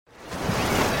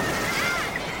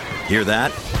Hear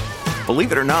that?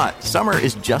 Believe it or not, summer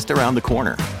is just around the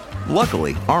corner.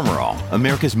 Luckily, Armor All,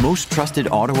 America's most trusted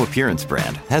auto appearance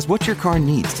brand, has what your car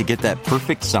needs to get that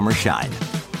perfect summer shine.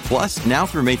 Plus, now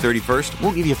through May 31st,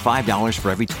 we'll give you $5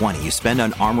 for every $20 you spend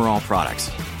on Armor All products.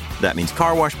 That means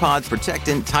car wash pods,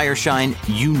 protectant, tire shine,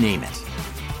 you name it.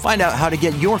 Find out how to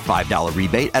get your $5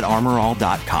 rebate at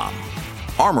armorall.com.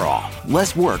 Armor All,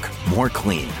 less work, more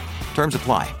clean. Terms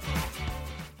apply.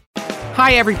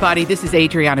 Hi, everybody. This is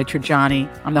Adriana Trajani.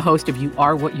 I'm the host of You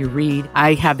Are What You Read.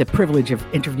 I have the privilege of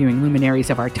interviewing luminaries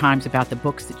of our times about the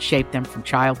books that shaped them from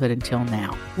childhood until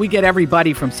now. We get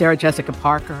everybody from Sarah Jessica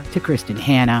Parker to Kristen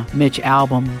Hanna, Mitch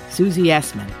Albom, Susie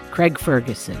Essman, Craig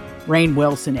Ferguson, Rainn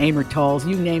Wilson, Amor Tolls,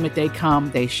 you name it, they come,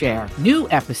 they share. New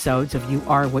episodes of You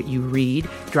Are What You Read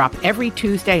drop every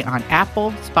Tuesday on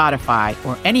Apple, Spotify,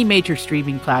 or any major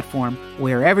streaming platform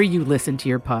wherever you listen to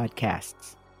your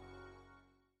podcasts.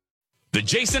 The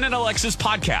Jason and Alexis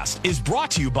podcast is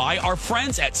brought to you by our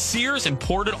friends at Sears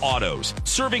Imported Autos,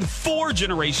 serving 4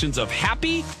 generations of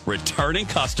happy, returning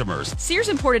customers. Sears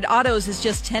Imported Autos is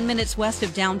just 10 minutes west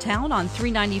of downtown on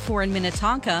 394 in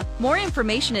Minnetonka. More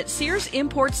information at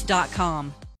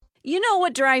SearsImports.com. You know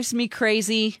what drives me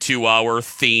crazy? 2-hour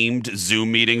themed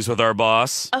Zoom meetings with our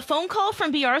boss. A phone call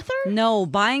from B. Arthur? No,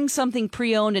 buying something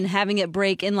pre-owned and having it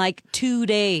break in like 2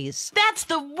 days. That's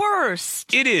the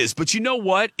worst. It is, but you know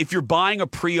what? If you're buying a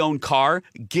pre-owned car,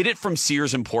 get it from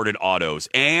Sears Imported Autos,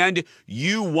 and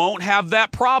you won't have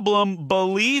that problem,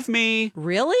 believe me.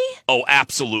 Really? Oh,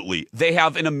 absolutely. They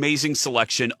have an amazing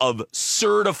selection of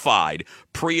certified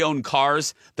pre-owned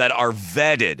cars that are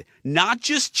vetted, not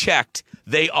just checked.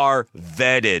 They are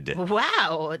vetted.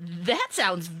 Wow, that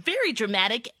sounds very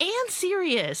dramatic and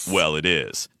serious. Well, it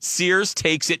is. Sears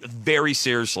takes it very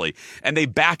seriously, and they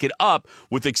back it up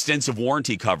with extensive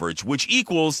warranty coverage, which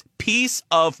equals peace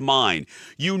of mind.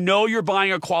 You know you're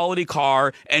buying a quality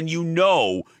car, and you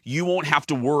know you won't have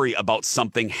to worry about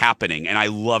something happening, and I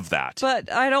love that. But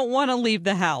I don't want to leave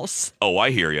the house. Oh,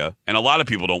 I hear you. And a lot of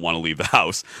people don't want to leave the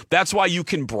house. That's why you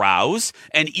can browse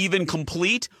and even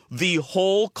complete the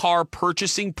whole car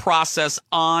purchasing process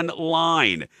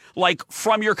online. Like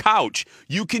from your couch.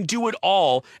 You can do it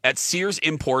all at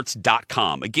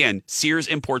SearsImports.com. Again,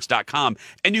 SearsImports.com.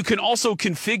 And you can also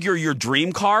configure your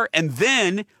dream car, and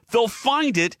then they'll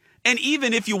find it. And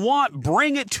even if you want,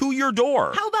 bring it to your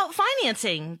door. How about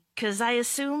financing? Because I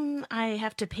assume I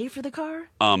have to pay for the car?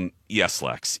 Yes,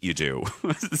 Lex, you do.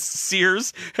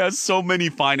 Sears has so many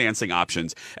financing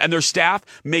options, and their staff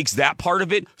makes that part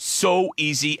of it so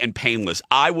easy and painless.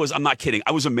 I'm not kidding.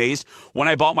 I was amazed when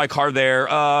I bought my car there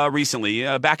recently,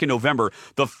 back in November.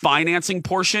 The financing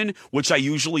portion, which I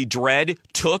usually dread,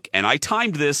 took, and I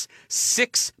timed this,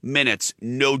 6 minutes.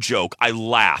 No joke. I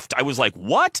laughed. I was like,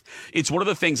 what? It's one of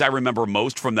the things I remember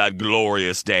most from that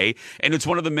glorious day, and it's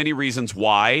one of the many reasons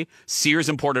why Sears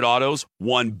Imported Autos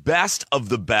won Best of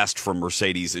the Best from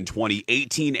Mercedes in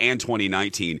 2018 and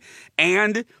 2019.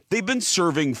 And they've been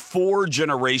serving 4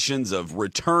 generations of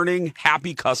returning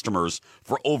happy customers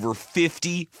for over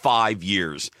 55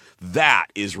 years. That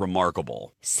is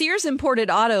remarkable. Sears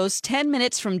Imported Autos, 10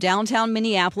 minutes from downtown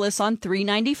Minneapolis on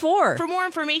 394. For more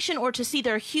information or to see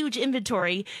their huge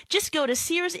inventory, just go to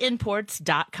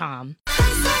SearsImports.com.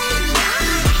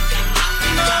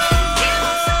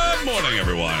 Good morning,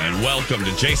 everyone, and welcome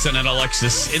to Jason and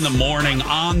Alexis in the Morning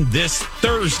on this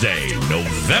Thursday,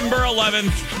 November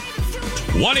 11th,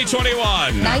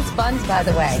 2021. Nice buns, by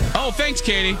the way. Oh, thanks,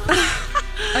 Katie.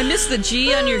 I missed the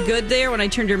G on your good there when I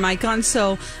turned your mic on,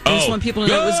 so I just want people to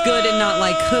know it was good and not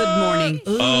like hood morning.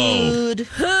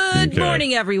 Hood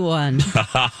morning, everyone.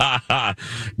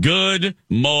 Good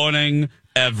morning,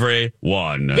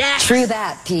 everyone. Yes. True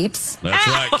that, peeps. That's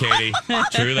right, Katie.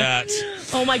 True that.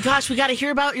 Oh my gosh, we got to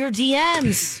hear about your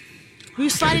DMs. Were you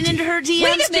sliding into her DMs,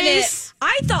 Wait a minute. Stace?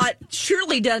 I thought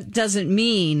surely doesn't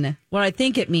mean what I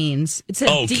think it means. It said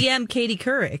DM Katie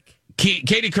Couric.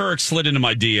 Katie Couric slid into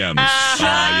my DMs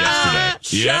yesterday.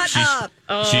 Shut up.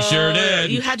 She sure did.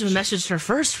 You had to message her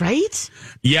first, right?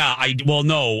 Yeah,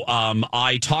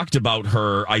 I talked about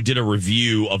her. I did a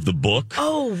review of the book.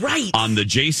 Oh, right. On the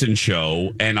Jason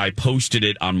show, and I posted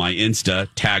it on my Insta,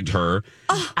 tagged her,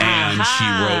 and she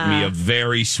wrote me a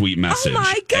very sweet message. Oh,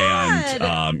 my God.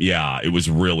 And, it was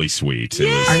really sweet. Yay.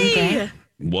 It was, Are you gay?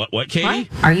 What, Katie?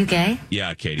 What? Are you gay?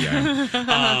 Yeah, Katie, I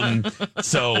am.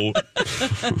 So...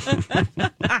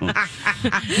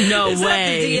 No Is way.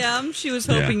 that the DM? She was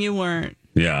hoping you weren't.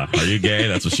 Yeah. Are you gay?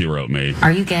 That's what she wrote me.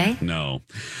 Are you gay? No.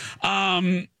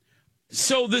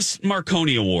 So this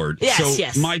Marconi Award.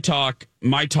 Yes. My Talk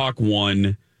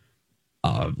won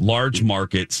Large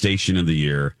Market Station of the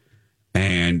Year.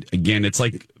 And again, it's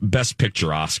like Best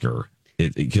Picture Oscar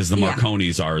because the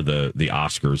Marconis are the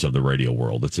Oscars of the radio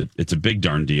world. It's a big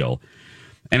darn deal.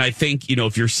 And I think,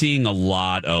 if you're seeing a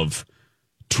lot of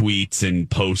tweets and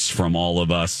posts from all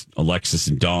of us, Alexis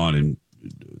and Dawn and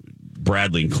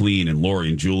Bradley and Cleen and Lori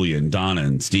and Julia and Donna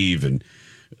and Steve and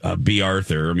B.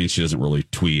 Arthur. I mean, she doesn't really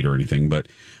tweet or anything, but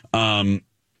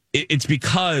it's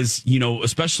because,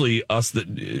 especially us that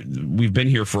we've been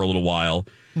here for a little while,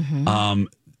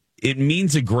 it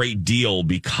means a great deal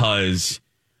because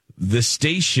the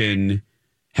station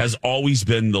has always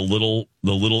been the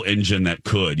little engine that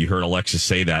could. You heard Alexis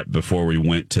say that before we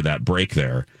went to that break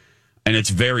there. And it's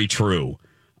very true.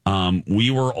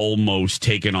 We were almost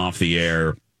taken off the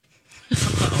air.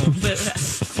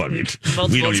 Funny.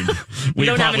 We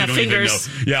don't have enough fingers.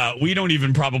 We don't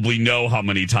even probably know how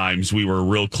many times we were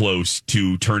real close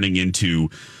to turning into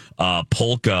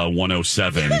Polka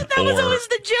 107. That was always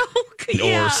the joke.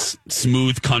 Or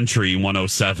Smooth Country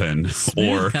 107.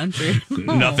 Or Country.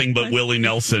 Nothing But Willie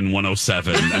Nelson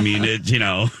 107. I mean,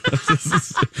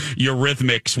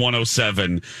 Eurythmics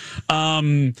 107.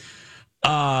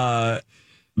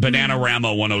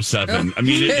 Bananarama 107. I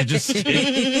mean,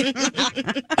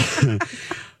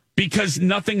 because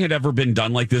nothing had ever been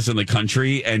done like this in the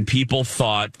country, and people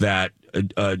thought that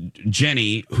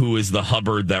Jenny, who is the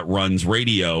Hubbard that runs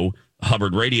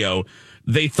Hubbard Radio,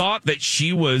 they thought that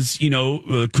she was,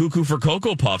 cuckoo for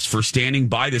Cocoa Puffs for standing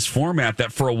by this format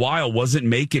that for a while wasn't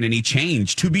making any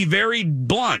change. To be very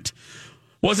blunt,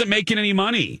 wasn't making any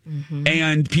money,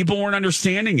 and people weren't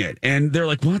understanding it, and they're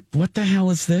like, "What the hell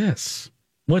is this?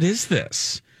 What is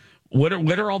this? What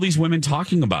are all these women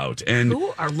talking about?" And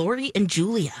who are Lori and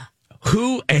Julia?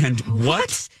 Who and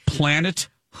what planet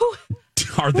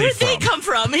are they from? Where did they come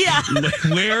from? Yeah.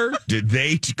 Where did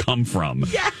they come from?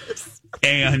 Yes.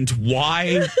 And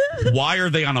why are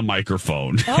they on a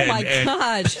microphone? Oh, my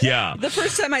gosh. Yeah. The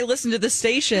first time I listened to the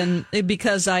station,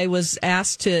 because I was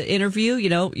asked to interview,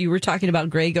 you were talking about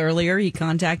Greg earlier. He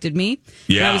contacted me.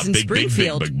 Yeah, I was in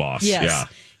Springfield. Big boss. Yes. Yeah.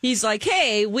 He's like,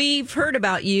 hey, we've heard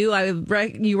about you.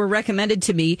 You were recommended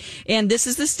to me, and this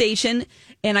is the station.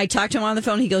 And I talked to him on the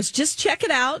phone. He goes, just check it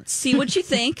out, see what you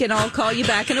think, and I'll call you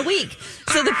back in a week.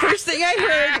 So the first thing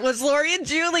I heard was Lori and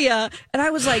Julia, and I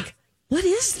was like, what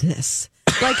is this?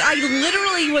 Like, I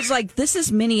literally was like, this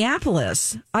is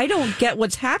Minneapolis. I don't get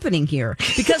what's happening here.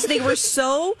 Because they were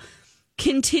so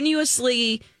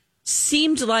continuously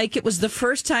seemed like it was the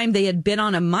first time they had been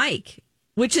on a mic,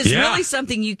 which is really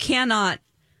something you cannot.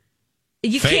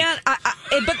 You Fake. can't.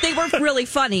 But they were really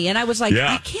funny. And I was like,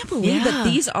 I can't believe that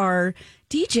these are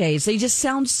DJs. They just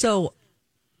sound so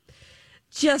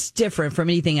just different from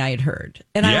anything I had heard.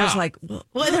 And I was like,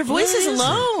 well, their voices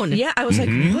alone. Yeah, I was like,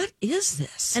 what is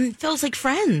this? And it feels like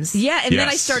Friends. Yeah, and then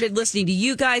I started listening to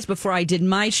you guys before I did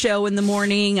my show in the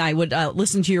morning. I would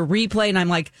listen to your replay, and I'm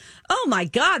like, oh my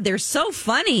God, they're so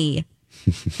funny.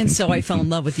 And so I fell in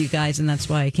love with you guys, and that's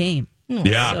why I came.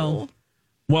 Yeah. So.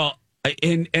 Well,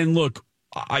 and look,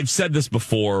 I've said this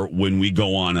before when we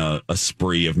go on a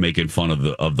spree of making fun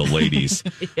of the ladies.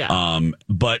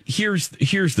 But here's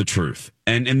the truth.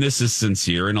 And this is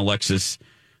sincere, and Alexis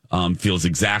feels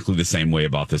exactly the same way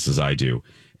about this as I do.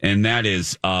 And that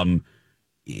is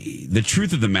the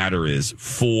truth of the matter is,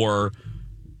 for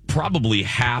probably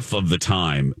half of the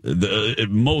time,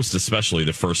 most especially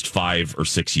the first 5 or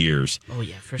 6 years,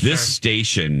 this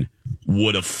station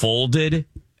would have folded,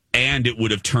 and it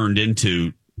would have turned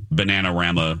into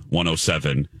Bananarama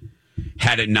 107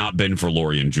 had it not been for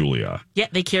Lori and Julia. Yeah,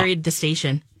 they carried the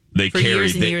station for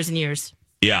years and years and years.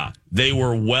 Yeah, they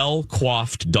were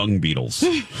well-coiffed dung beetles.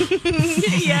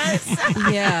 Yes.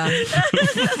 Yeah.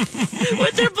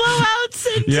 With their blowouts.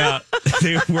 And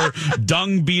they were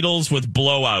dung beetles with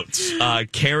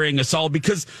blowouts carrying us all,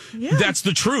 because that's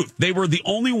the truth. They were the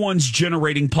only ones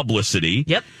generating publicity.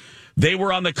 Yep. They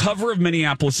were on the cover of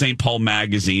Minneapolis St. Paul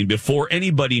magazine before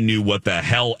anybody knew what the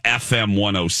hell FM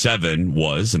 107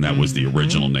 was, and that was the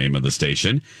original name of the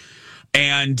station.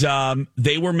 And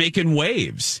they were making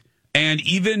waves. And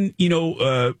even,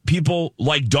 people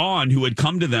like Dawn, who had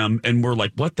come to them and were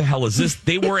like, what the hell is this?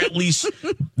 They were at least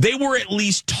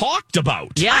talked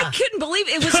about. Yeah. I couldn't believe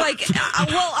it. It was like,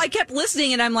 I kept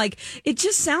listening, and I'm like, it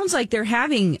just sounds like they're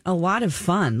having a lot of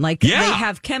fun. Like, they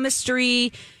have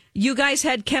chemistry. You guys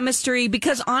had chemistry,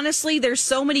 because honestly, there's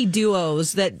so many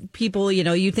duos that people,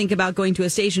 you think about going to a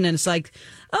station and it's like,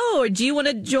 oh, do you want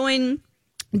to join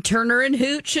Turner and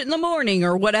Hooch in the morning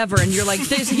or whatever? And you're like,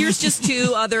 here's just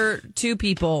two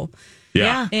people.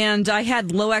 Yeah. And I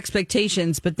had low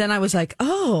expectations, but then I was like,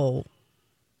 oh,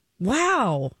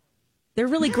 wow, they're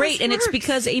really great. And it's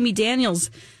because Amy Daniels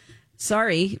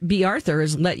sorry, B. Arthur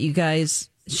has let you guys.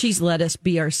 She's let us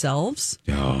be ourselves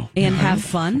and have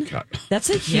fun. God. That's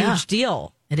a huge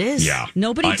deal. It is. Yeah.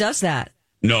 Nobody does that.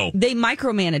 No. They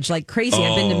micromanage like crazy.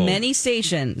 I've been to many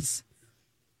stations.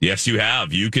 Yes, you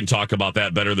have. You can talk about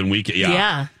that better than we can.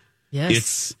 Yeah.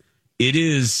 Yes. It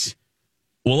is.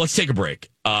 Well, let's take a break.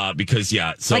 Because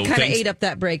so I kind of ate up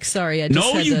that break. Sorry, I just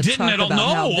No, had you to didn't talk at all. about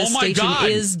No, how this oh my station God.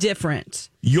 is different.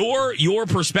 Your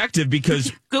perspective,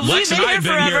 because We've Lex and been I have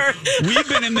here been forever. here. We've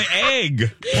been in the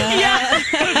egg.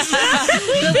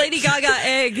 The Lady Gaga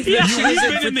egg. We've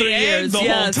been in the egg the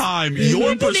whole time.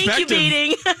 Your perspective.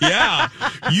 Incubating. Yeah.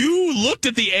 You looked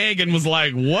at the egg and was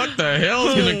like, what the hell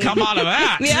is going to come out of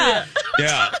that? Yeah.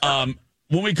 Yeah.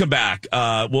 When we come back,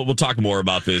 we'll talk more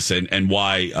about this and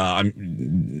why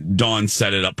Dawn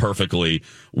set it up perfectly.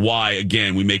 Why,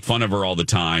 again, we make fun of her all the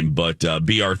time, but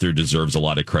B. Arthur deserves a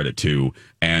lot of credit too.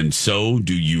 And so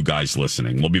do you guys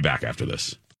listening. We'll be back after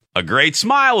this. A great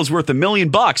smile is worth $1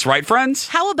 million, right, friends?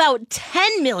 How about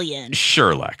 10 million?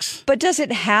 Sure, Lex. But does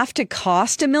it have to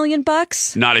cost $1 million?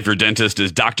 Not if your dentist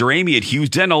is Dr. Amy at Hughes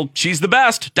Dental. She's the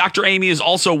best. Dr. Amy is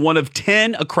also one of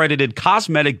 10 accredited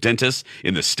cosmetic dentists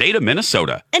in the state of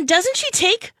Minnesota. And doesn't she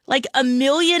take like 1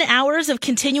 million hours of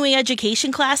continuing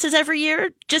education classes every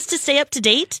year just to stay up to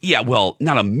date? Yeah, well,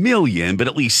 not 1 million, but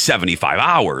at least 75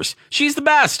 hours. She's the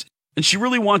best. And she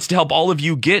really wants to help all of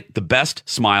you get the best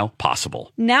smile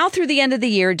possible. Now through the end of the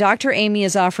year, Dr. Amy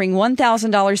is offering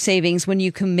 $1,000 savings when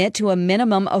you commit to a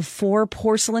minimum of 4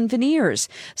 porcelain veneers.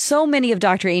 So many of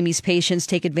Dr. Amy's patients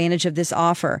take advantage of this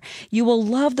offer. You will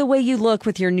love the way you look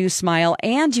with your new smile,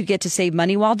 and you get to save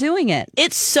money while doing it.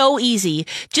 It's so easy.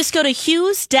 Just go to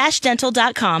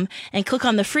hughes-dental.com and click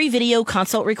on the free video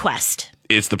consult request.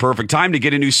 It's the perfect time to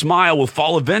get a new smile with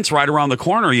fall events right around the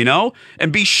corner, you know?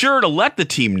 And be sure to let the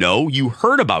team know you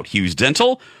heard about Hughes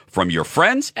Dental from your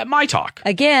friends at My Talk.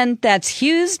 Again, that's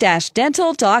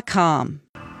hughes-dental.com.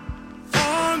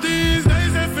 On these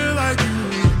days that feel like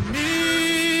you and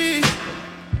me,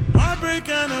 heartbreak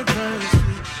anniversary,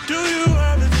 do you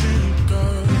ever think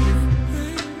of me?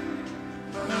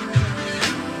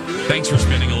 Thanks for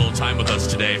spending a little time with us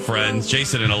today, friends.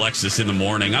 Jason and Alexis in the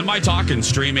morning on My Talk and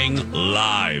streaming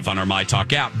live on our My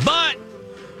Talk app. But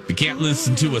if you can't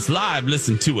listen to us live,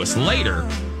 listen to us later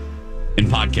in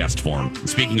podcast form.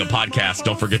 Speaking of podcasts,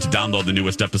 don't forget to download the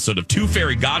newest episode of Two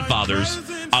Fairy Godfathers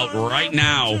out right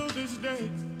now.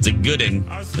 It's a good one,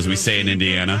 as we say in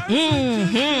Indiana.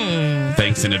 Mm-hmm.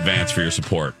 Thanks in advance for your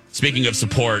support. Speaking of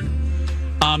support,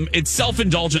 it's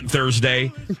Self-Indulgent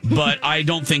Thursday, but I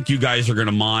don't think you guys are going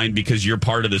to mind because you're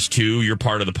part of this too. You're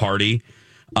part of the party.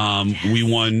 We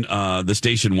won, the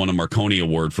station won a Marconi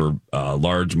Award for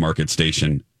Large Market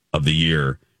Station of the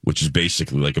Year, which is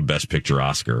basically like a Best Picture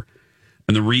Oscar.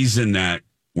 And the reason that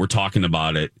we're talking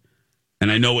about it,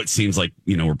 and I know it seems like,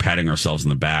 we're patting ourselves on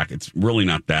the back. It's really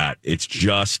not that. It's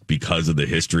just because of the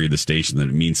history of the station that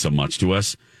it means so much to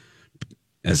us.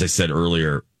 As I said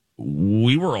earlier,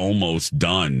 we were almost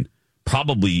done,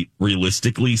 probably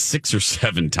realistically 6 or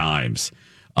 7 times.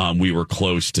 We were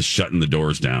close to shutting the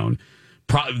doors down.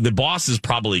 The bosses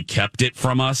probably kept it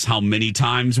from us how many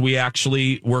times we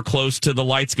actually were close to the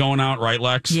lights going out, right,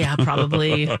 Lex? Yeah,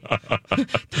 probably.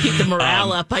 Keep the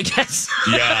morale up, I guess.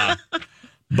 Yeah.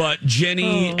 But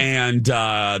Jenny and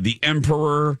the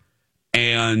Emperor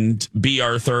and B.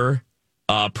 Arthur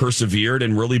persevered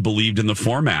and really believed in the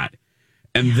format.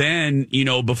 And then,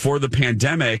 before the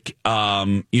pandemic,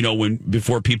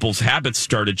 before people's habits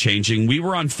started changing, we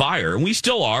were on fire. And we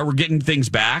still are. We're getting things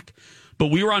back. But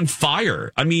we were on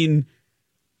fire. I mean,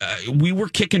 we were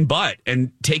kicking butt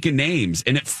and taking names.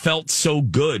 And it felt so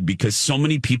good because so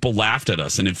many people laughed at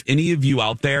us. And if any of you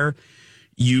out there,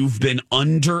 you've been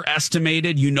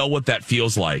underestimated, you know what that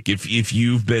feels like. If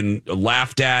you've been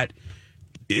laughed at,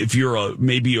 if you're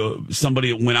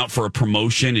somebody that went out for a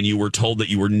promotion and you were told that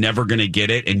you were never going to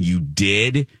get it and you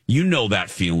did, you know that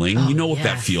feeling. You know what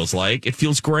that feels like. It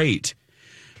feels great.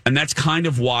 And that's kind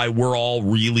of why we're all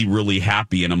really, really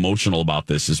happy and emotional about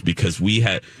this, is because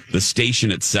the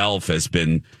station itself has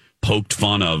been poked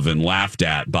fun of and laughed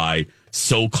at by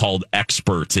so-called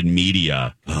experts in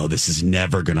media. Oh, this is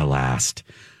never going to last.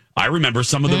 I remember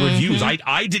some of the reviews.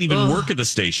 I didn't even work at the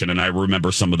station, and I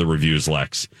remember some of the reviews,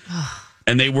 Lex.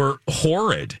 And they were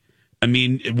horrid. I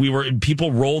mean,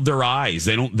 people rolled their eyes.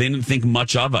 They didn't think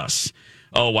much of us.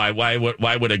 Oh, why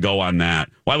would I go on that?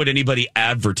 Why would anybody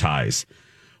advertise?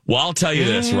 Well, I'll tell you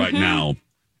this right now,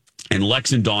 and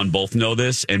Lex and Dawn both know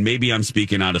this, and maybe I'm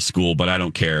speaking out of school, but I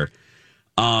don't care.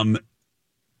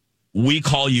 We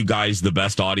call you guys the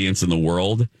best audience in the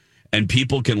world, and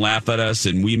people can laugh at us,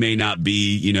 and we may not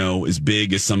be, as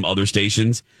big as some other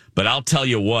stations, but I'll tell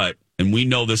you what, and we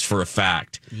know this for a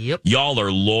fact. Yep. Y'all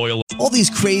are loyal. All these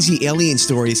crazy alien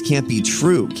stories can't be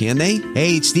true, can they?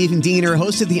 Hey, it's Stephen Diener,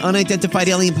 host of the Unidentified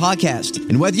Alien Podcast.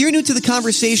 And whether you're new to the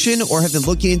conversation or have been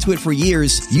looking into it for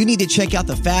years, you need to check out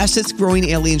the fastest growing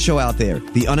alien show out there,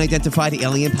 the Unidentified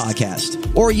Alien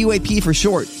Podcast, or UAP for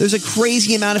short. There's a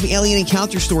crazy amount of alien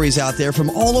encounter stories out there from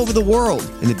all over the world.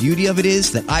 And the beauty of it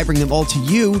is that I bring them all to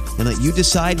you and let you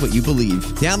decide what you believe.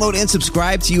 Download and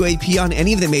subscribe to UAP on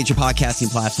any of the major podcasting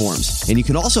platforms. And you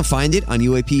can also find it on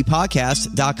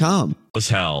UAPpodcast.com. As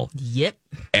hell. Yep.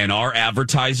 And our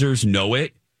advertisers know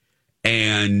it,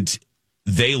 and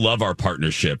they love our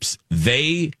partnerships.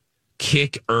 They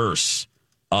kick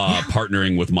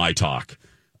partnering with My Talk.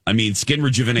 I mean, Skin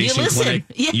Rejuvenation Clinic.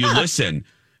 Yeah. You listen.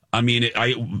 I mean,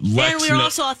 and we're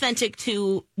also authentic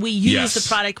to. We use the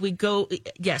product. We go.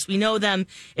 Yes, we know them.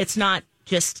 It's not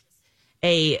just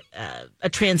a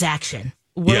transaction.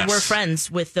 We're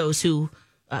friends with those who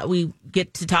we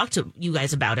get to talk to you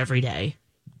guys about every day.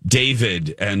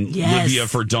 David and Livia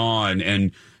for Dawn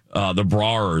and the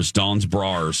Brawers, Dawn's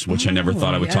Bras, which I never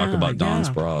thought I would talk about Dawn's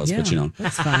Bras, but you know.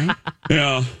 That's fine.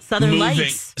 Yeah.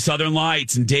 Southern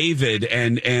Lights and David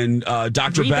and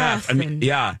Dr. Beth. I mean,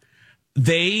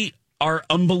 they are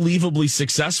unbelievably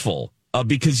successful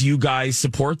because you guys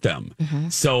support them. Mm-hmm.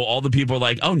 So all the people are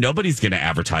like, oh, nobody's going to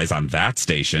advertise on that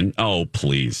station. Oh,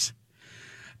 please.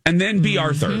 And then B.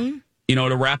 Arthur, you know,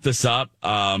 to wrap this up,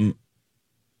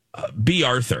 B.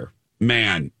 Arthur,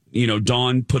 man, you know,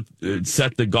 Dawn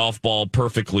set the golf ball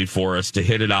perfectly for us to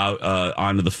hit it out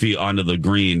onto the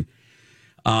green.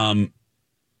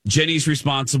 Jenny's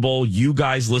responsible. You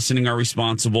guys listening are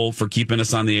responsible for keeping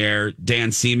us on the air.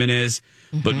 Dan Seaman is,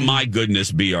 but my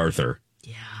goodness, B. Arthur.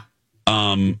 Yeah.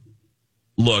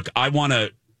 Look, I want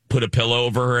to put a pillow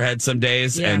over her head some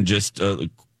days and just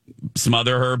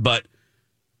smother her, but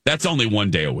that's only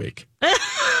one day a week.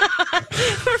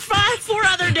 For 4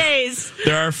 other days.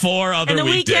 There are 4 other and the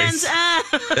weekdays.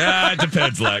 Weekends. It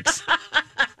depends, Lex.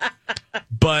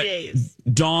 But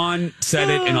Dawn said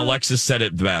it and Alexis said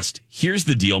it best. Here's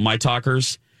the deal, my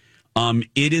talkers.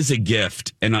 It is a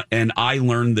gift. And I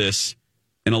learned this,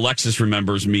 and Alexis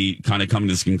remembers me kind of coming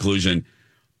to this conclusion.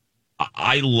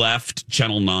 I left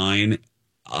Channel 9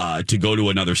 to go to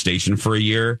another station for a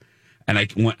year. And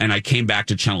I came back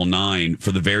to Channel 9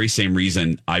 for the very same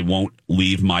reason. I won't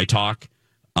leave My Talk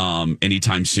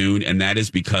anytime soon. And that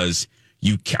is because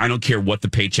I don't care what the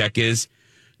paycheck is.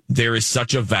 There is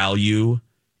such a value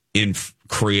in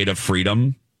creative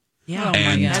freedom. Yeah.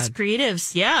 And as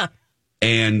creatives. Yeah.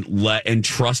 And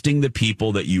trusting the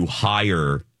people that you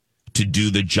hire to do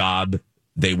the job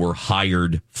they were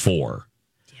hired for.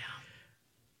 Yeah.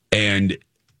 And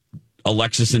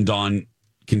Alexis and Dawn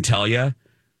can tell you,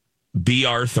 B.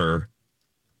 Arthur,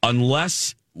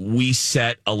 unless we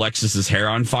set Alexis's hair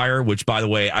on fire, which, by the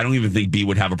way, I don't even think B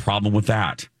would have a problem with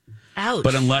that. Ouch.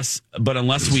 But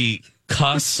unless we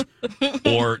cuss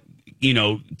or, you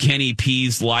know, Kenny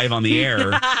P's live on the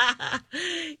air,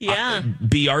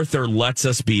 B. Arthur lets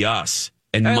us be us.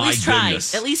 And or at my least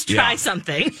goodness. At least try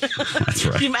something. That's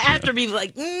right. She might have to be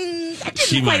like, that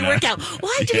didn't quite work out.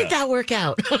 Why didn't that work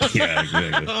out? Yeah,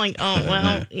 exactly. I'm like, oh,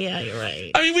 well, yeah, you're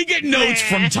right. I mean, we get notes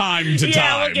from time to time.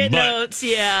 Yeah, we'll get notes,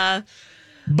 yeah.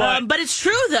 But it's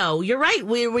true, though. You're right.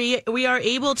 We are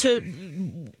able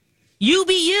to you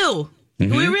be you.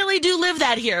 Mm-hmm. We really do live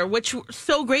that here, which we're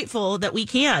so grateful that we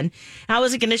can. I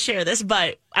wasn't going to share this,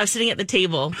 but I was sitting at the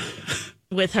table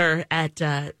with her at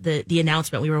the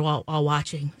announcement. We were all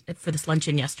watching for this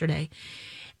luncheon yesterday.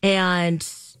 And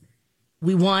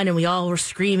we won, and we all were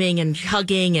screaming and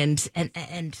hugging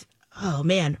and oh,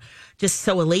 man, just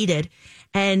so elated.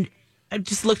 And I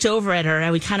just looked over at her,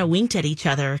 and we kind of winked at each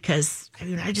other because, I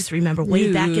mean, I just remember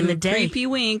way back in the day. Creepy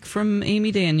wink from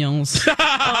Amy Daniels.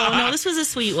 Oh, no, this was a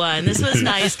sweet one. This was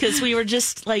nice because we were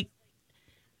just like,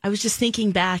 I was just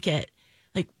thinking back at,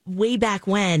 like, way back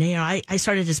when, you know, I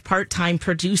started as part-time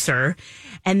producer,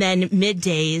 and then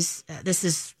middays, this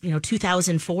is,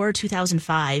 2004,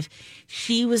 2005,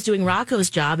 she was doing Rocco's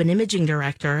job, an imaging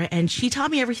director, and she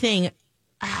taught me everything,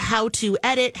 how to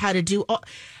edit, how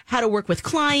to work with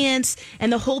clients,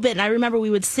 and the whole bit. And I remember we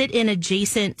would sit in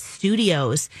adjacent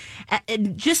studios,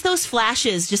 and just those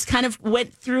flashes just kind of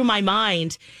went through my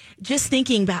mind, just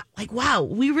thinking about, like, wow,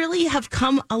 we really have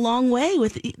come a long way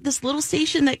with this little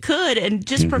station that could, and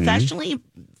just professionally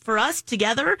for us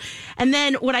together. And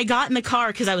then when I got in the car,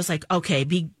 because I was like, okay,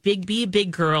 be a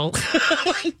big girl.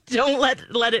 Like, don't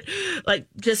let it, like,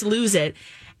 just lose it.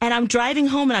 And I'm driving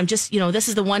home, and I'm just, this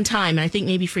is the one time, and I think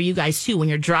maybe for you guys too, when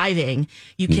you're driving,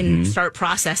 you can start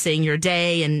processing your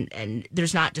day, and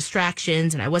there's not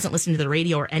distractions, and I wasn't listening to the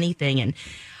radio or anything. And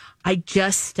I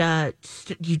just I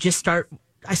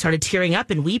started tearing up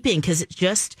and weeping because it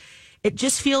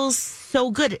just feels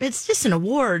so good. It's just an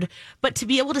award, but to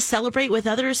be able to celebrate with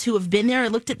others who have been there. I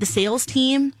looked at the sales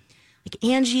team, like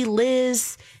Angie,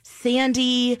 Liz,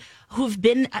 Sandy,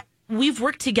 we've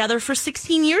worked together for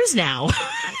 16 years now.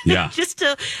 Yeah. Just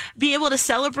to be able to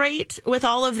celebrate with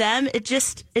all of them, it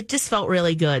just felt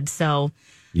really good. So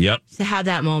yep, to have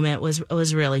that moment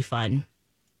was really fun.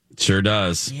 Sure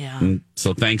does. Yeah. And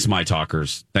so thanks, My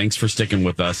Talkers. Thanks for sticking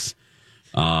with us.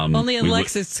 Only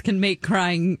Alexis can make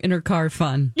crying in her car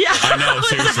fun. Yeah, I know,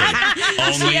 seriously.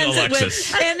 Only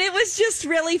Alexis. And it was just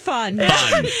really fun. Fun.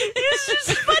 It was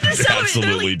just fun to celebrate.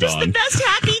 Absolutely, Just the Dawn. best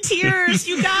happy tears,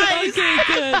 you guys. Okay,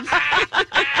 good.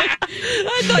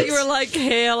 I thought you were like,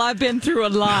 hell, I've been through a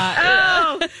lot.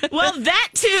 Oh, well, that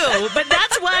too. But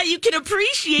that's why you can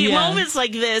appreciate moments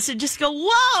like this and just go,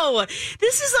 whoa,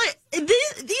 this is like,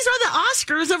 these are the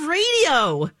Oscars of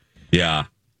radio. Yeah.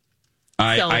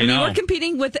 I know. We're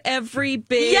competing with every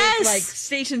big like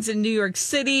stations in New York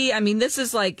City. I mean, this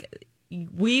is like,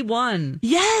 we won.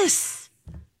 Yes.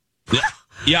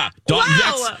 Yeah. Dawn,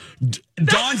 Wow.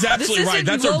 Dawn's absolutely right.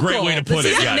 That's a great way to put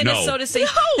it. Yeah, Minnesota State.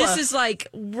 This is like,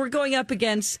 we're going up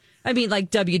against, I mean,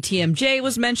 like WTMJ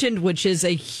was mentioned, which is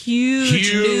a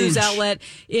huge news outlet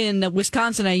in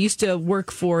Wisconsin. I used to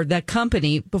work for that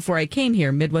company before I came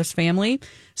here, Midwest Family.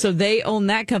 So they own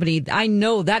that company. I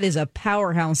know that is a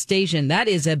powerhouse station. That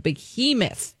is a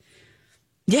behemoth.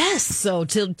 Yes. So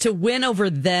to win over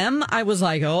them, I was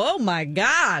like, oh my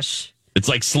gosh. It's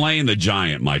like slaying the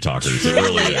giant, My Talkers. It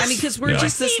really is. I mean, because we're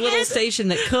just this little station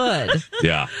that could.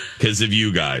 Yeah, because of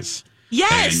you guys.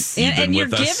 Yes. And you're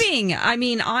giving. I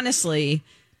mean, honestly,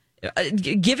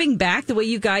 giving back the way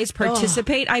you guys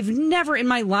participate. I've never in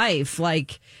my life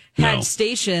had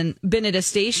been at a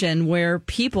station where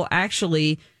people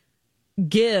actually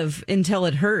give until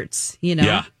it hurts, you know?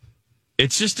 Yeah.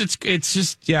 It's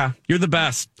just, yeah, you're the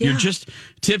best. Yeah. You're just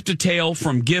tip to tail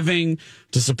from giving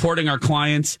to supporting our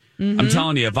clients. Mm-hmm. I'm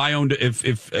telling you, if I owned,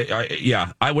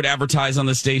 I would advertise on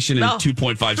the station in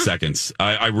 2.5 seconds.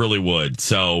 I really would.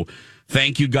 So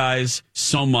thank you guys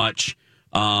so much.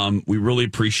 We really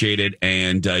appreciate it.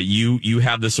 And you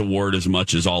have this award as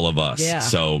much as all of us. Yeah.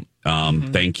 So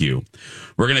thank you.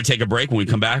 We're going to take a break. When we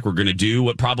come back, we're going to do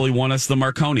what probably won us the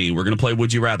Marconi. We're going to play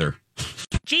Would You Rather.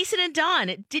 Jason and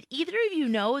Dawn, did either of you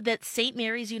know that St.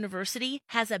 Mary's University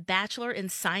has a Bachelor in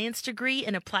Science degree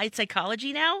in Applied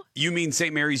Psychology now? You mean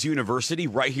St. Mary's University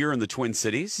right here in the Twin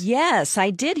Cities? Yes, I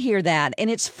did hear that.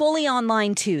 And it's fully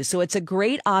online too. So it's a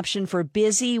great option for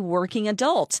busy working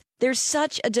adults. There's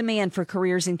such a demand for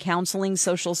careers in counseling,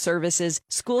 social services,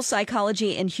 school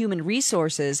psychology, and human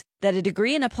resources that a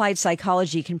degree in applied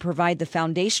psychology can provide the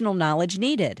foundational knowledge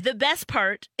needed. The best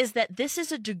part is that this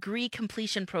is a degree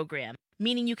completion program,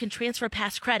 meaning you can transfer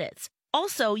past credits.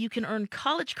 Also, you can earn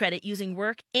college credit using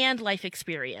work and life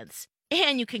experience.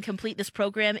 And you can complete this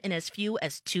program in as few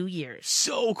as 2 years.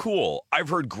 So cool. I've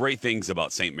heard great things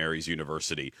about St. Mary's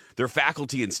University. Their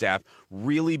faculty and staff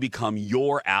really become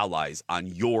your allies on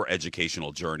your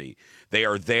educational journey. They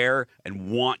are there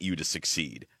and want you to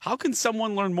succeed. How can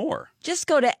someone learn more? Just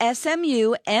go to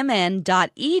smumn.edu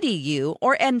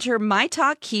or enter my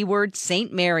talk keyword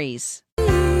St. Mary's.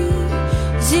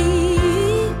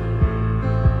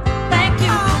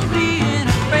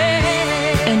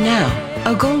 And now,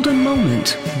 a golden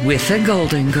moment with the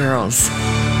Golden Girls.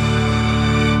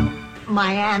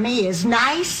 Miami is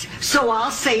nice, so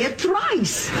I'll say it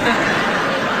thrice.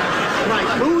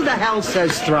 Right, who the hell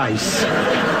says thrice?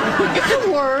 It's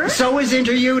a word. So is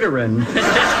interuterine.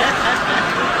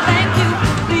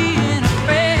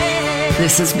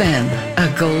 This has been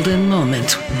a golden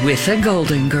moment with the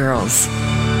Golden Girls.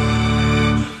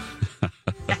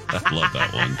 Love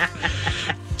that one.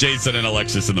 Jason and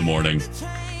Alexis in the morning.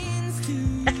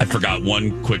 I forgot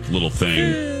one quick little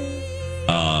thing.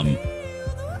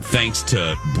 Thanks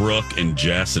to Brooke and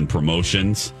Jess and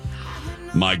promotions.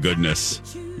 My goodness.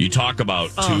 You talk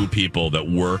about two people that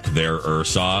work their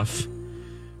earths off.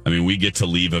 I mean, we get to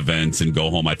leave events and go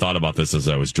home. I thought about this as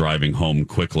I was driving home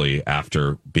quickly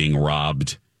after being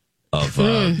robbed of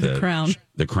the crown.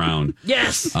 The crown.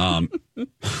 Yes.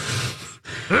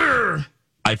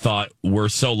 I thought we're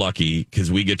so lucky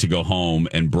because we get to go home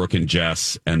and Brooke and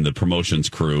Jess and the promotions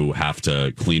crew have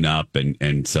to clean up.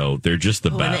 And so they're just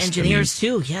the best. And the engineers,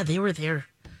 too. Yeah, they were there.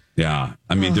 Yeah.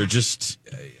 I mean, they're just,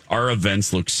 our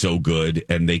events look so good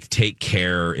and they take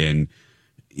care in,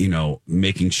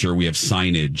 making sure we have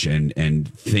signage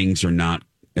and things are not,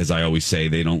 as I always say,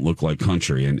 they don't look like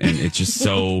country. And it's just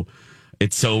so,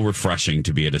 it's so refreshing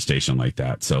to be at a station like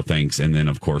that. So thanks. And then,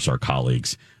 of course, our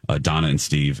colleagues. Donna and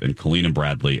Steve, and Colleen and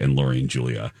Bradley, and Lori and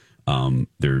Julia.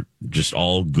 They're just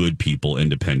all good people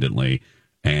independently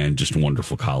and just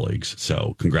wonderful colleagues.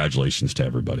 So congratulations to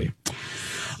everybody.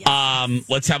 Yes.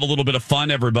 Let's have a little bit of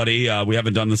fun, everybody. We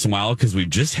haven't done this in a while because we've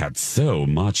just had so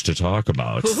much to talk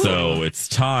about. Ooh. So it's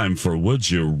time for Would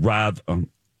You Rather...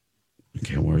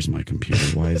 okay, where's my computer?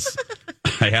 Why is...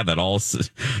 I had that all...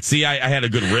 See, I had a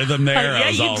good rhythm there. Yeah, I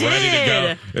was all ready to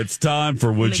go. It's time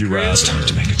for Would You Rather. It's time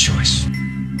to make a choice.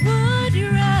 Would you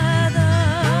rather?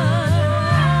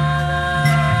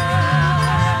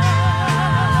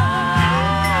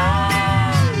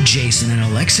 Jason and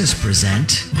Alexis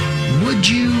present Would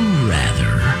You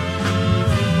Rather?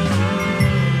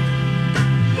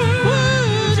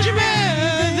 Would you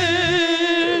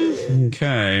rather?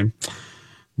 Okay.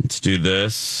 Let's do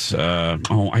this. I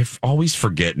always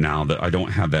forget now that I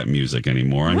don't have that music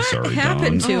anymore. I'm sorry, What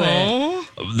happened Dawn. to it?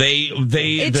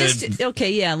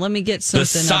 Okay, yeah, let me get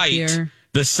something up here.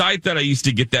 The site that I used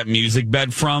to get that music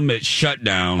bed from, it shut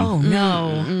down. Oh,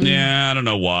 no. Yeah, I don't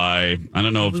know why. I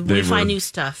don't know if they we were find new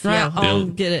stuff. Right, Yeah. I'll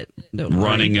get it. Don't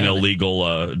running worry an about it. illegal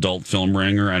adult film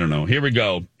ring, or I don't know. Here we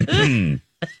go.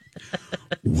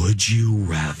 Would you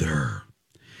rather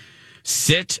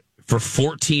sit for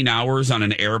 14 hours on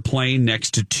an airplane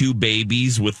next to two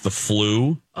babies with the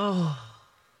flu? Oh,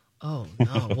 no.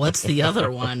 What's the other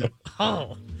one?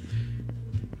 Oh.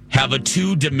 Have a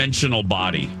two-dimensional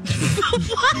body.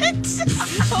 What?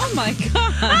 Oh, my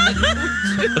God.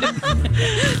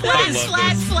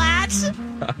 Flat.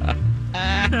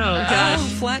 Oh, gosh.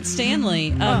 Flat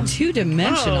Stanley.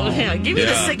 Two-dimensional. Oh, yeah. Give me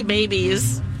the sick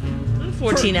babies.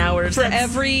 14 hours.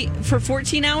 For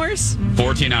 14 hours?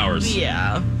 14 hours.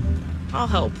 Yeah. I'll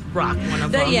help rock one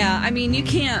of them. Yeah, I mean, you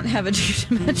can't have a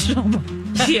two-dimensional body.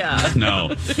 Yeah.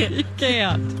 No. You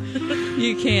can't.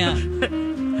 You can't.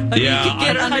 Yeah, you could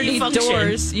get how do you underneath function?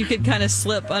 doors. You could kind of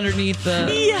slip underneath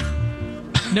the... Yeah.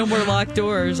 No more locked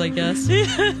doors, I guess.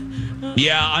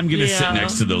 Yeah, I'm going to sit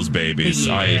next to those babies.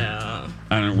 Yeah.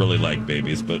 I don't really like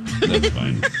babies, but that's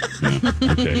fine. Yeah.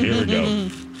 Okay, here we go.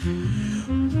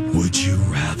 Would you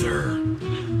rather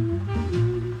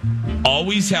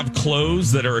always have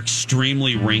clothes that are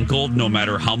extremely wrinkled no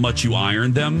matter how much you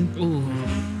iron them? Ooh.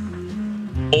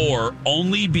 Or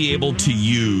only be able to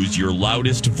use your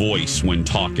loudest voice when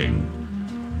talking?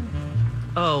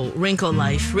 Oh, wrinkle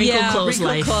life. Wrinkle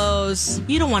clothes.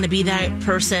 You don't want to be that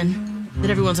person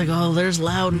that everyone's like, oh, there's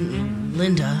loud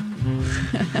Linda.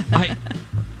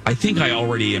 I think I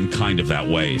already am kind of that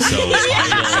way. So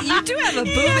You do have a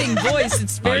booming voice.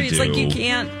 It's like you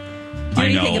can't do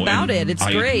anything about it. It's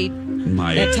great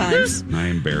at times. I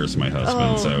embarrass my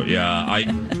husband. So yeah,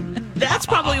 That's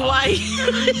probably why.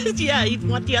 Yeah, you'd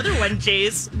want the other one,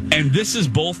 Chase. And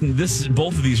both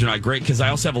of these are not great because I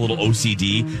also have a little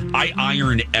OCD. I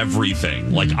iron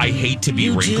everything. Like I hate to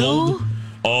be wrinkled. Do?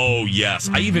 Oh yes,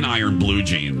 I even iron blue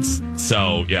jeans.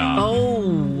 So yeah.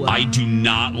 Oh. I do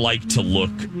not like to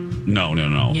look. No.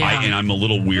 Yeah. And I'm a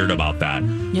little weird about that.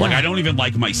 Yeah. Like I don't even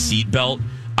like my seatbelt.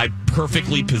 I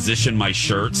perfectly position my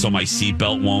shirt so my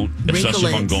seatbelt won't,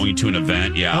 especially if I'm going to an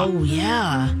event. Yeah. Oh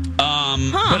yeah.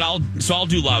 But I'll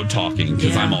do loud talking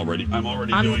because I'm already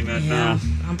doing that now.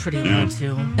 I'm pretty loud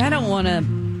too. I don't want to.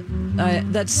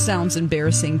 That sounds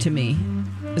embarrassing to me,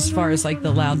 as far as like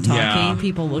the loud talking,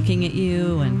 people looking at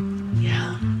you, and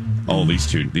Oh,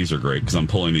 these are great because I'm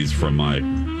pulling these from my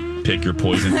Pick Your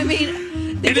Poison. I mean.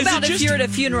 Think about if you're at a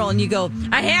funeral and you go,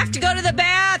 I have to go to the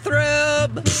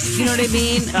bathroom. You know what I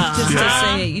mean? Just to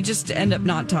say it, you just end up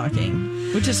not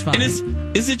talking, which is fine.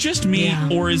 And is it just me,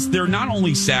 or is there not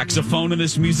only saxophone in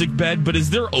this music bed, but is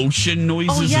there ocean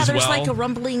noises as well? Oh yeah, there's like a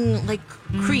rumbling, like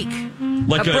creek,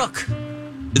 like a brook.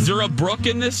 Is there a brook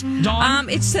in this, Dawn?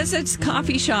 It says it's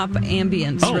coffee shop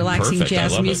ambience, relaxing perfect.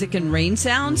 jazz music and rain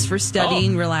sounds for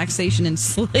studying, relaxation, and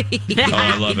sleep. Oh,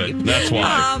 I love it. That's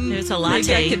why. There's a latte.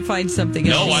 Maybe I could find something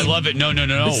else. No, I love it. No.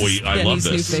 I love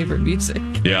this. New favorite music.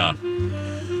 Yeah.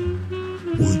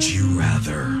 Would you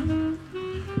rather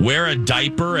wear a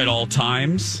diaper at all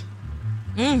times?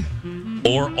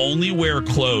 Or only wear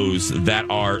clothes that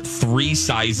are 3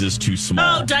 sizes too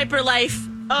small? Oh, diaper life.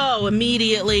 Oh,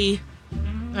 immediately.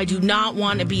 I do not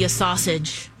want to be a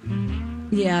sausage.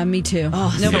 Yeah, me too.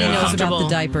 Oh, nobody knows about the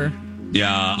diaper.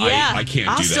 Yeah, I can't do that.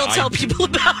 I'll still tell people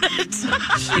about it.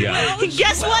 Yeah.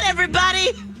 Guess what, everybody?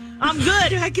 I'm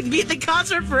good. I can be at the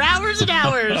concert for hours and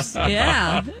hours.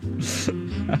 Yeah.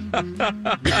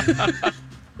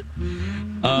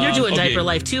 You're doing diaper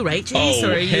life too, right, Chase? Oh,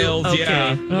 or are you? hell Okay.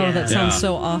 yeah. Oh, that sounds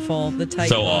so awful. The tight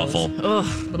So clothes. awful.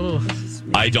 Oh.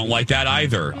 I don't like that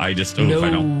either. I just, I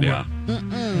don't,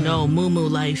 No, moo-moo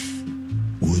life.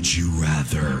 Would you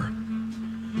rather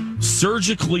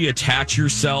surgically attach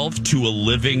yourself to a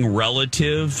living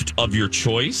relative of your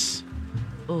choice,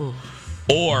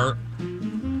 or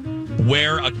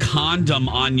wear a condom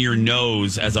on your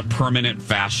nose as a permanent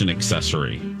fashion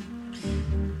accessory.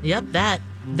 Yep, that.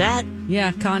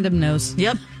 Yeah, condom nose.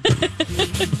 Yep.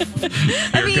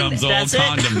 Here comes old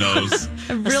condom nose.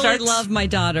 I really love my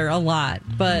daughter a lot,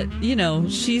 but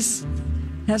she's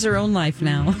has her own life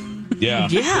now. Yeah.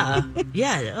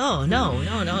 Yeah. Oh, no.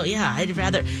 Yeah, I'd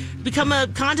rather become a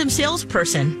condom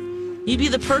salesperson. You'd be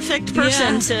the perfect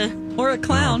person to... Or a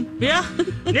clown. Yeah.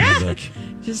 Look,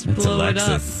 just it's blow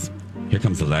Alexis. Here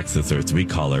comes Alexis, or as we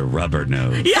call her, Rubber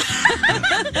Nose. Yeah.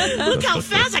 Look how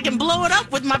fast I can blow it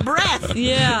up with my breath.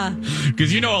 Yeah.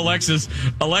 Because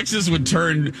Alexis would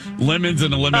turn lemons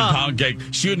into lemon pound cake.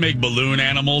 She would make balloon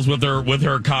animals with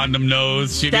her condom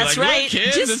nose. She'd That's be like, right. Look,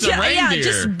 kids, it's a reindeer. Yeah,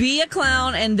 just be a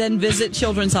clown and then visit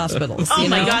children's hospitals. Oh,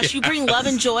 my gosh. You bring love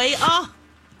and joy. Oh.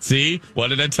 See? What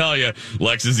did I tell you?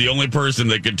 Lex is the only person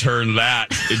that could turn that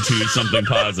into something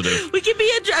positive. We could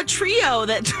be a trio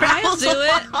that travels. I'll do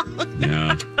it.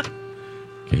 Yeah.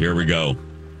 Okay, here we go.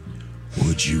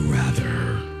 Would you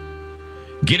rather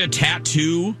get a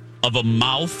tattoo of a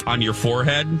mouth on your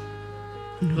forehead?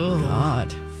 Oh,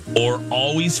 God. Or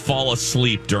always fall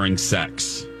asleep during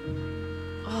sex?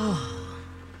 Oh.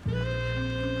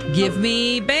 Give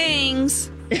me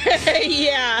bangs.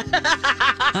 Yeah.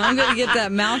 I'm going to get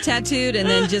that mouth tattooed and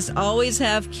then just always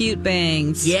have cute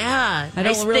bangs. Yeah. I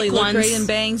don't really look great in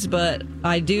bangs, but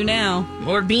I do now.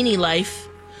 Or beanie life.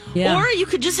 Yeah. Or you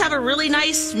could just have a really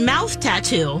nice mouth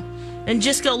tattoo and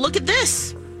just go, look at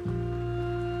this.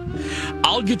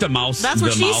 I'll get the mouth. That's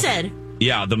what she said.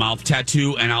 Yeah, the mouth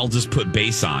tattoo, and I'll just put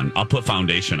base on. I'll put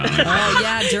foundation on it. Oh,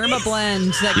 yeah, Derma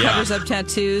Blend. That covers up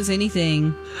tattoos,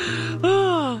 anything.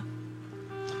 Oh.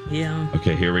 Yeah.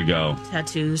 Okay, here we go.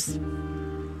 Tattoos.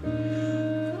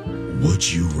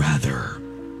 Would you rather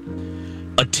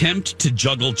attempt to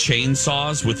juggle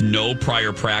chainsaws with no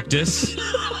prior practice?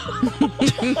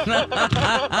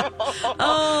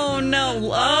 Oh, no.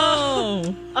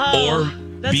 Or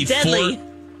that's deadly.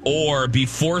 Or be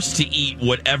forced to eat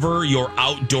whatever your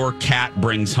outdoor cat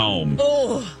brings home.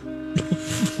 Oh.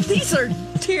 These are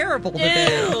terrible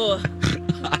today. Ew.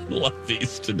 I love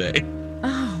these today.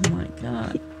 Oh, my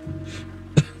God.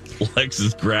 Lex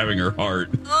is grabbing her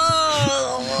heart.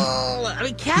 Oh, I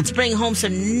mean, cats bring home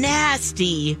some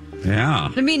nasty.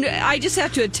 Yeah. I mean, I just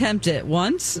have to attempt it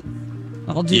once.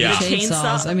 I'll do the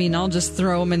chainsaws. I mean, I'll just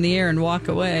throw them in the air and walk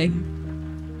away.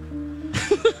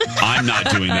 I'm not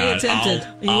doing that.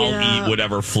 I'll eat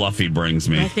whatever Fluffy brings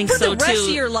me. I think For so the rest too.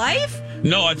 of your life?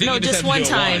 No, I think you just have to one do it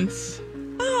time. once.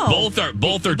 Oh.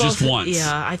 Both are just once.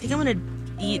 Yeah, I think I'm going to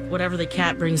eat whatever the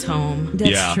cat brings home.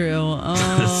 That's true.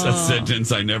 That's a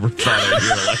sentence I never thought I'd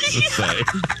hear Alexis say.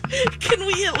 Can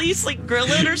we at least grill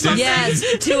it or something? Yes,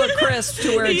 to a crisp,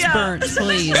 to where it's burnt,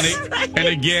 please. And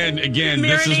again,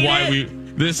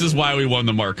 this is why we won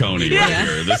the Marconi right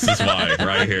here. This is why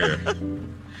right here.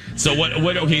 So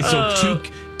what okay, so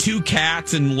two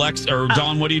cats and Lex or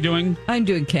Dawn, what are you doing? I'm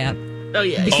doing cat. Oh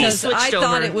yeah. Because I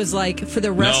thought it was for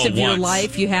the rest of your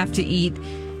life you have to eat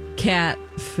cat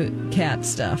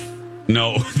stuff.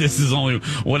 No, this is only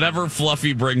whatever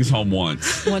Fluffy brings home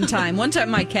once. One time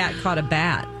my cat caught a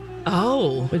bat.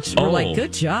 Oh. Which we're like,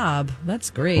 good job. That's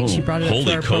great. She brought it up holy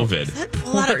to our COVID. Is that a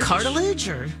lot of cartilage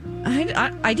or?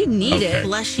 I didn't need it.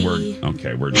 Fleshy. We're I hope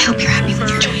you're happy with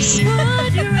your choice.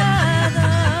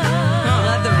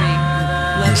 Leathery.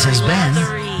 This has been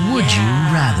Would You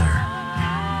Rather?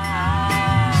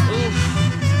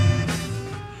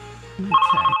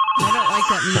 I don't like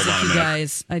that music, you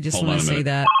guys. I just want to say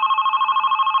that.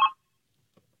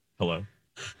 Hello?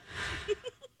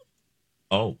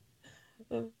 Oh.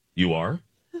 You are?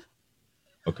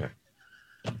 Okay.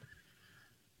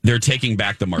 They're taking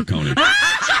back the Marconi.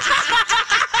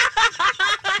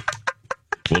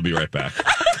 We'll be right back.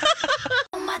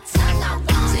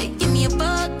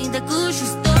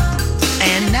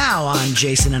 And now on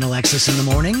Jason and Alexis in the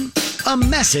Morning, a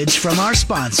message from our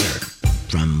sponsor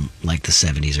from the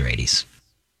 70s or 80s.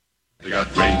 They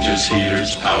got ranges,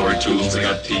 heaters, power tools, they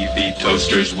got TV,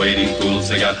 toasters, waiting pools,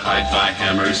 they got hi-fi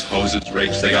hammers, hoses,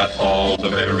 rakes, they got all the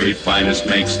very finest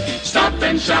makes. Stop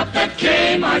and shop at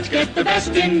Kmart, get the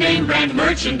best in name brand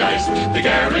merchandise. They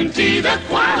guarantee the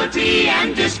quality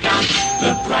and discount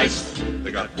the price. They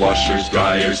got washers,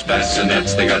 dryers,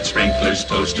 bassinets, they got sprinklers,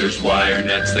 toasters, wire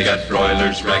nets, they got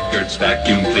broilers, records,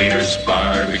 vacuum cleaners,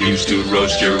 barbecues to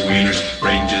roast your wieners,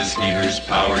 ranges, heaters,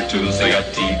 power tools, they got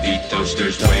TV,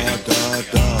 toasters, waiting.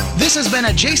 This has been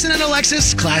a Jason and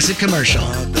Alexis classic commercial.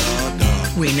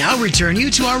 We now return you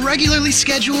to our regularly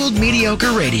scheduled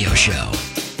mediocre radio show.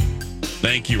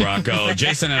 Thank you, Rocco.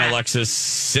 Jason and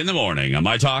Alexis in the morning on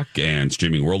My Talk and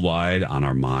streaming worldwide on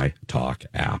our My Talk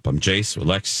app. I'm Jace,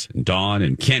 Lex, and Dawn,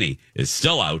 and Kenny is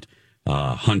still out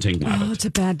hunting. Oh, it's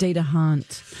a bad day to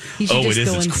hunt. You should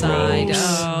just go It's inside.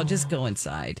 gross. Oh, just go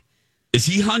inside. Is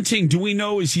he hunting? Do we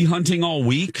know? Is he hunting all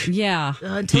week? Yeah.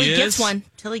 Until he gets one.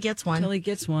 Till he gets one. Till he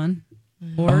gets one.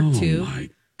 Or two. Oh, my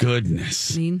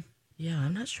goodness. Yeah,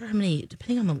 I'm not sure how many,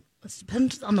 depending on it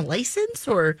depends on the license,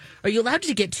 or are you allowed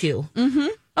to get two? Mm-hmm.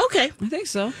 Okay. I think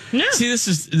so. Yeah. See, this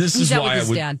is He's out why with his I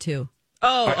would dad, too.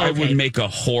 Oh, okay. I would make a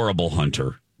horrible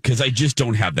hunter because I just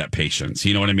don't have that patience.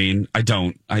 You know what I mean? I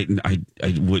don't. I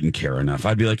wouldn't care enough.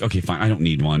 I'd be like, okay, fine. I don't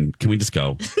need one. Can we just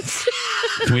go?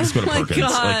 Can we just go to Perkins?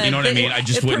 Like, you know what I mean? I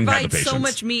just wouldn't have the patience. It provides so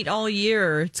much meat all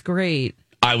year. It's great.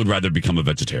 I would rather become a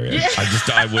vegetarian. Yeah.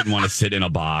 I wouldn't want to sit in a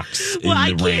box in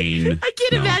the rain. I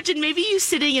can't imagine maybe you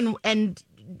sitting and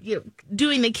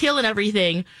doing the kill and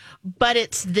everything, but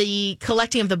it's the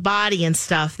collecting of the body and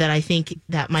stuff that I think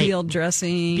that might field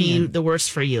dressing be the worst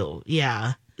for you.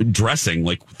 Yeah. Dressing,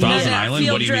 like Thousand Island?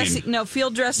 What do you mean? No,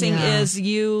 field dressing is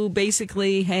you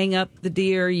basically hang up the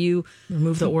deer, you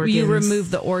remove the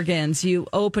organs. You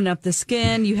open up the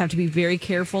skin. You have to be very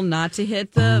careful not to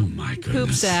hit the poop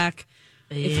sack.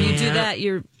 If you do that,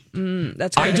 you're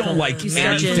that's I critical. don't like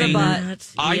anything.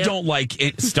 I don't like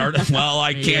it. Well,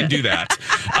 I can't do that.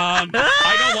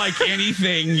 I don't like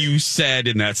anything you said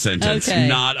in that sentence. Okay.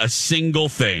 Not a single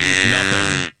thing.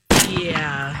 Nothing.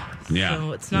 Yeah. Yeah.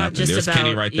 So it's not Nothing. just There's about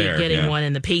Kenny right you there. getting Yeah. one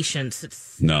and the patience.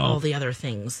 It's No. all the other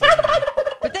things.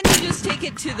 But then you just take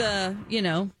it to the,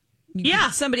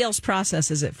 somebody else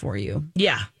processes it for you.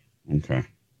 Yeah. Okay.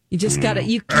 You just got to,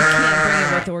 you can't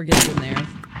bring it with organs in there.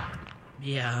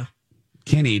 Yeah.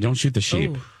 Kenny, don't shoot the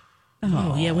sheep.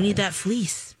 Oh, yeah. We need that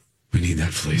fleece. We need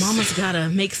that fleece. Mama's got to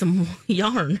make some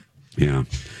yarn. Yeah.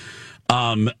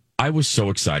 I was so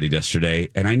excited yesterday,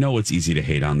 and I know it's easy to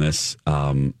hate on this,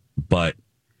 but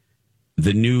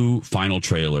the new final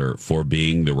trailer for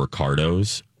Being the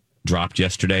Ricardos dropped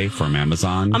yesterday from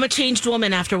Amazon. I'm a changed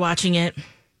woman after watching it.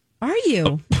 Are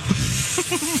you?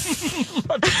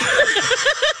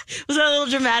 Was that a little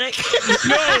dramatic?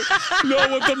 No,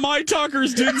 what the My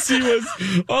Talkers didn't see was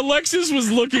Alexis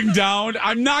was looking down.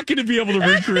 I'm not going to be able to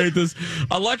recreate this.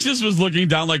 Alexis was looking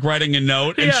down, like writing a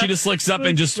note, and she just looks up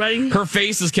and just, her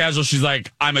face is casual. She's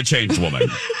like, I'm a changed woman.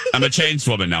 I'm a changed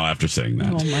woman now after saying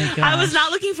that. Oh, my God. I was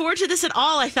not looking forward to this at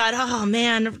all. I thought, oh,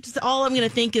 man, just all I'm going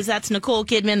to think is that's Nicole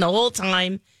Kidman the whole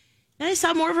time. And I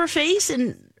saw more of her face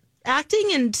and acting,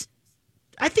 and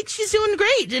I think she's doing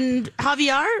great. And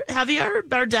Javier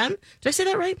Bardem, did I say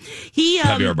that right?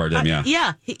 Javier Bardem, yeah.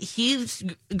 Yeah, he's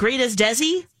great as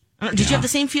Desi. Did you have the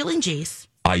same feeling, Jace?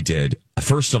 I did.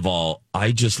 First of all,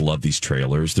 I just love these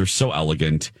trailers. They're so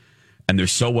elegant, and they're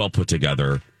so well put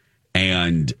together.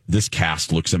 And this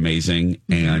cast looks amazing.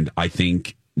 Mm-hmm. And I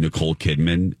think Nicole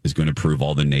Kidman is going to prove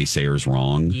all the naysayers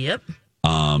wrong. Yep.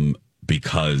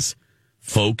 Because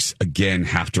folks, again,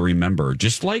 have to remember,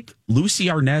 just like Lucy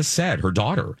Arnaz said, her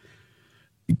daughter,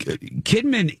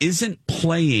 Kidman isn't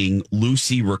playing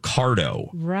Lucy Ricardo.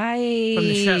 Right. From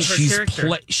the show, her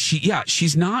character.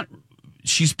 She's not.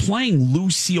 She's playing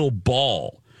Lucille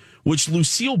Ball, which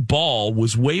Lucille Ball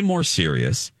was way more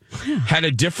serious, had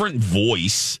a different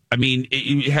voice. I mean,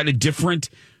 it had a different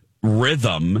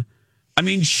rhythm. I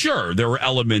mean, sure, there were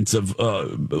elements of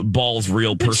Ball's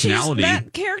real personality.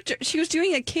 That character, she was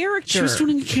doing a character. She was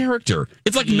doing a character.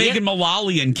 It's like Megan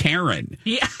Mullally and Karen.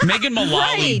 Yeah. Megan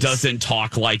Mullally doesn't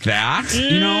talk like that,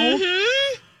 you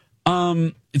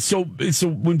know? So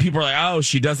when people are like, oh,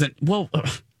 she doesn't, well,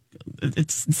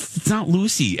 it's not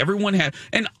Lucy. Everyone had,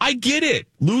 and I get it.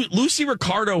 Lucy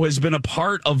Ricardo has been a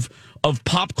part of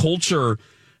pop culture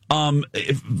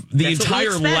the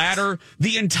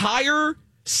entire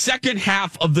second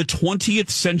half of the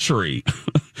 20th century.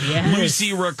 Yes.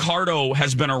 Lucy Ricardo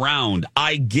has been around.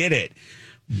 I get it.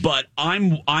 But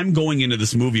I'm going into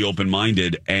this movie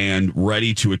open-minded and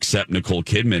ready to accept Nicole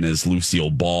Kidman as Lucille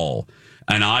Ball.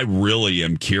 And I really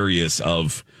am curious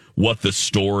of what the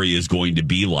story is going to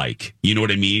be like. You know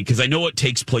what I mean? Because I know it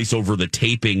takes place over the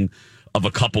taping of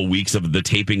a couple weeks of the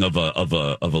taping of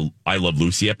a I Love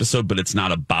Lucy episode, but it's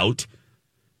not about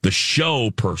the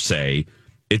show per se.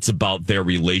 It's about their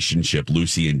relationship,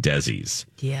 Lucy and Desi's.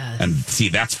 Yes. And see,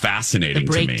 that's fascinating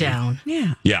the breakdown. to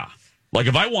me. Yeah. Like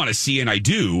if I want to see, and I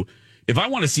do, if I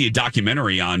want to see a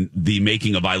documentary on the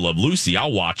making of I Love Lucy,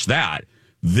 I'll watch that.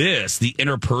 The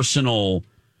interpersonal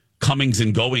comings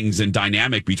and goings and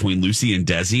dynamic between Lucy and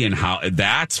Desi, and how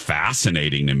that's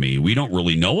fascinating to me. We don't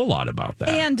really know a lot about that.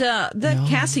 And the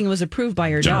casting was approved by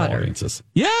her General daughter. Audiences.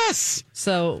 Yes.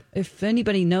 So if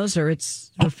anybody knows her,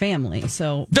 it's her family.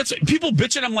 So that's people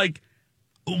bitching. I'm like,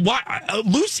 why?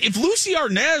 Lucy, if Lucy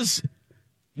Arnaz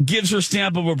gives her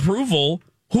stamp of approval,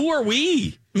 who are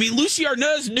we? I mean, Lucy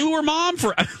Arnaz knew her mom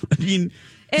for. I mean,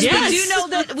 and yes.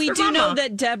 we do know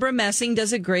that Deborah Messing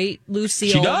does a great Lucille.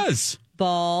 She does.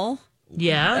 Ball.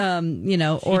 Yeah.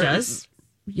 Or she does.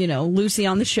 Lucy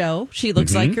on the show. She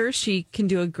looks like her. She can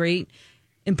do a great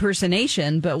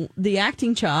impersonation, but the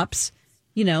acting chops,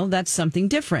 that's something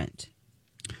different.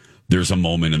 There's a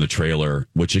moment in the trailer,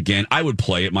 which again, I would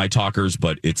play at my talkers,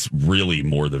 but it's really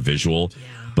more the visual.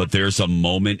 Yeah. But there's a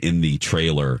moment in the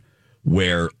trailer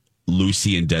where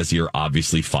Lucy and Desi are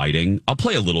obviously fighting. I'll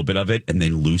play a little bit of it, and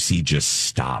then Lucy just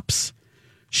stops.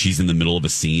 She's in the middle of a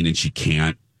scene and she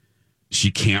can't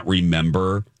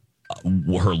remember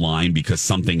her line because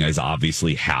something has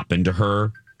obviously happened to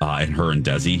her and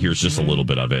Desi. Here's just a little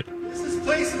bit of it. This is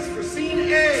places for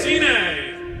scene A. Scene A.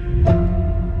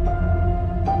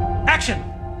 Action.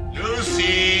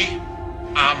 Lucy,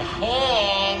 I'm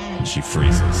home. She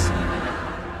freezes.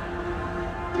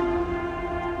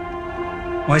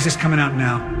 Why is this coming out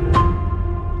now?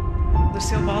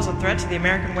 Lucille Ball's a threat to the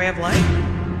American way of life.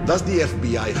 Does the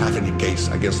FBI have any case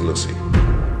against Lucy?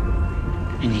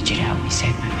 I need you to help me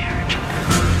save my marriage.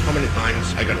 How many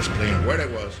times I gotta explain where I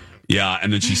was? Yeah,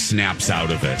 and then she snaps out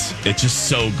of it. It's just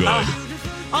so good.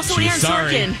 Also, She's Aaron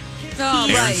sorry. Sorkin. Oh,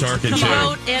 He Aaron Sorkin, too.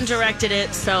 wrote and directed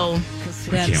it, so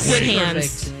Can't good wait.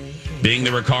 hands. Being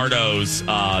the Ricardos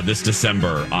this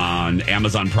December on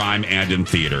Amazon Prime and in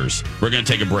theaters. We're going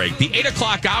to take a break. The 8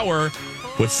 o'clock hour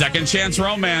with Second Chance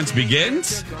Romance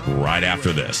begins right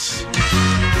after this.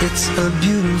 It's a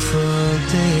beautiful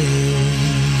day.